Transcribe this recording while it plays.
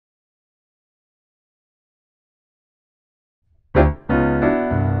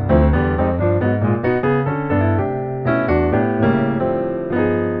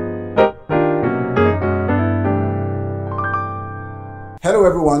Hello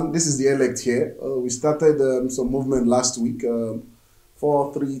everyone, this is the Elect here. We started some movement last week,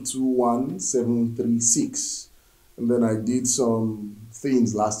 4, 3, 2, 1, 7, 3, 6. And then I did some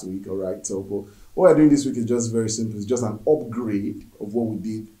things last week, all right? So what we're doing this week is just very simple. It's just an upgrade of what we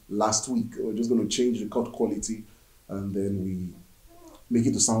did last week. We're just going to change the chord quality and then we make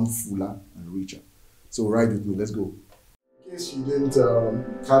it to sound fuller and richer. So ride with me, let's go. In case you didn't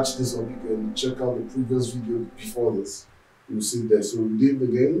catch this up, you can check out the previous video before this. You'll see there. So we did it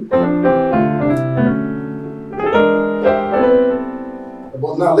again.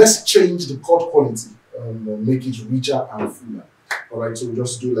 But now let's change the chord quality and make it richer and fuller. Alright, so we'll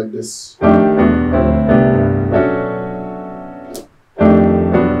just do like this.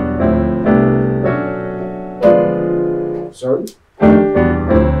 Sorry.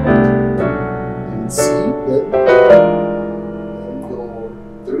 Then C, then your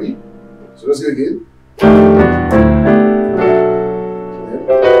 3. So let's go again.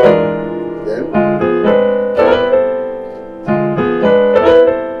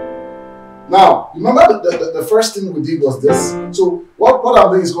 Now, remember the first thing we did was this. So what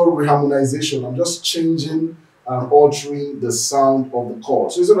I'm doing is called reharmonization. I'm just changing and altering the sound of the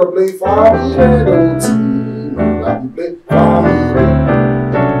chord. So instead of playing fa, mi, re, do, ti, you play fa, mi, re.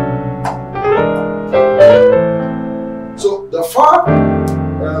 So the fa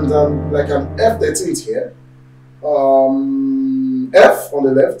and like an F13 here, F on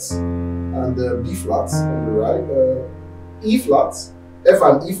the left and B flat on the right, E flat, F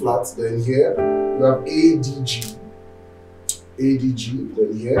and E flat, then here you have A, D, G,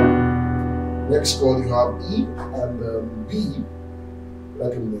 then here, next chord you have E and B,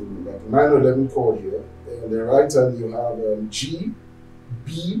 like a minor 11 chord here, and the right hand you have G,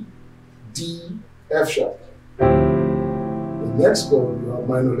 B, D, F sharp. The next chord you have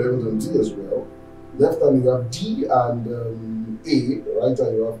minor 11 and D as well, left hand you have D and A, right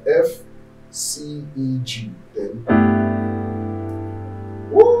hand you have F, C, E, G, then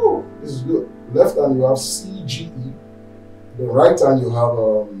woo, this is good. Left hand you have C, G, E. The right hand you have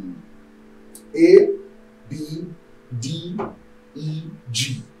A, B, D, E,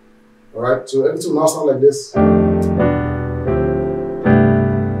 G. Alright, so everything will now sound like this.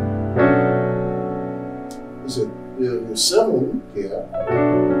 Listen, the 7 here.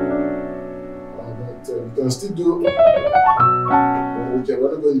 But you can still do. Okay,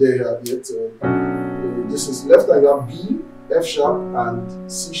 we're not going there yet. This is left hand you have B, F sharp and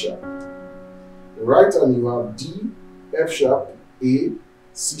C sharp. The right hand you have D, F sharp, A,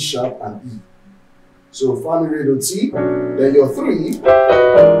 C sharp and E. So fa, mi, re, do, ti. Then your 3.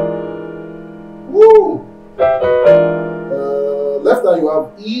 Woo! Left hand you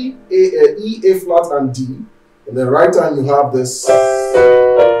have E, A flat and D. And then right hand you have this.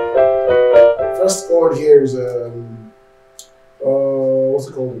 First chord here is what's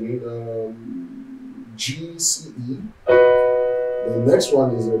it called again? G, C, E. The next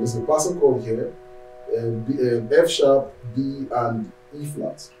one is there's a passing chord here, F sharp, B, and E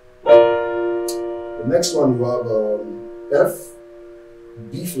flat. The next one you have F,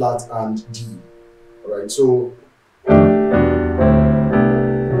 B flat, and D. All right, so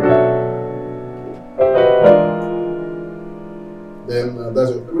then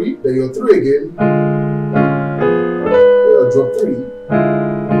that's your 3. Then your 3 again. Drop 3.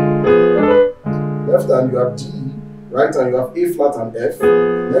 Left hand you have D. Right hand you have A flat and F.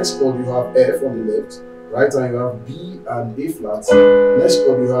 Next chord you have F on the left. Right hand you have B and A flat. Next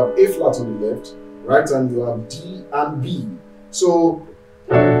chord you have A flat on the left. Right hand you have D and B. So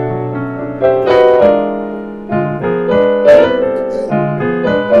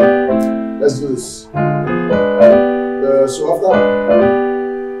let's do this. So after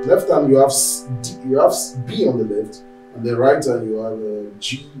left hand you have B on the left, and the right hand you have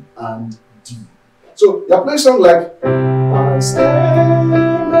G and D. So you're playing a song like I stand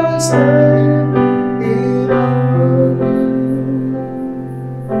in awe of you.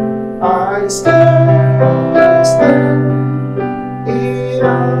 I stand in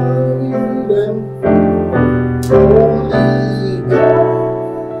awe of you. Then only God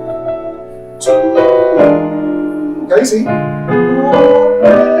to you. Can you see? All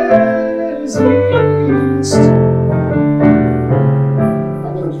praise is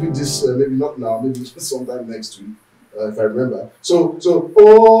this maybe not now, maybe sometime next week, if I remember. So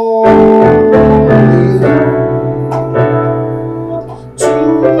only to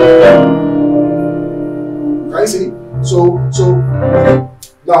can you see? So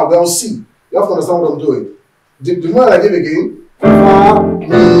now we'll see. You have to understand what I'm doing. The moment I give again, fa,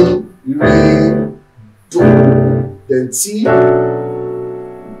 mi, re, do, then ti,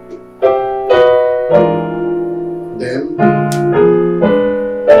 then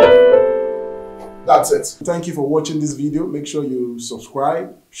that's it. Thank you for watching this video. Make sure you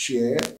subscribe, share,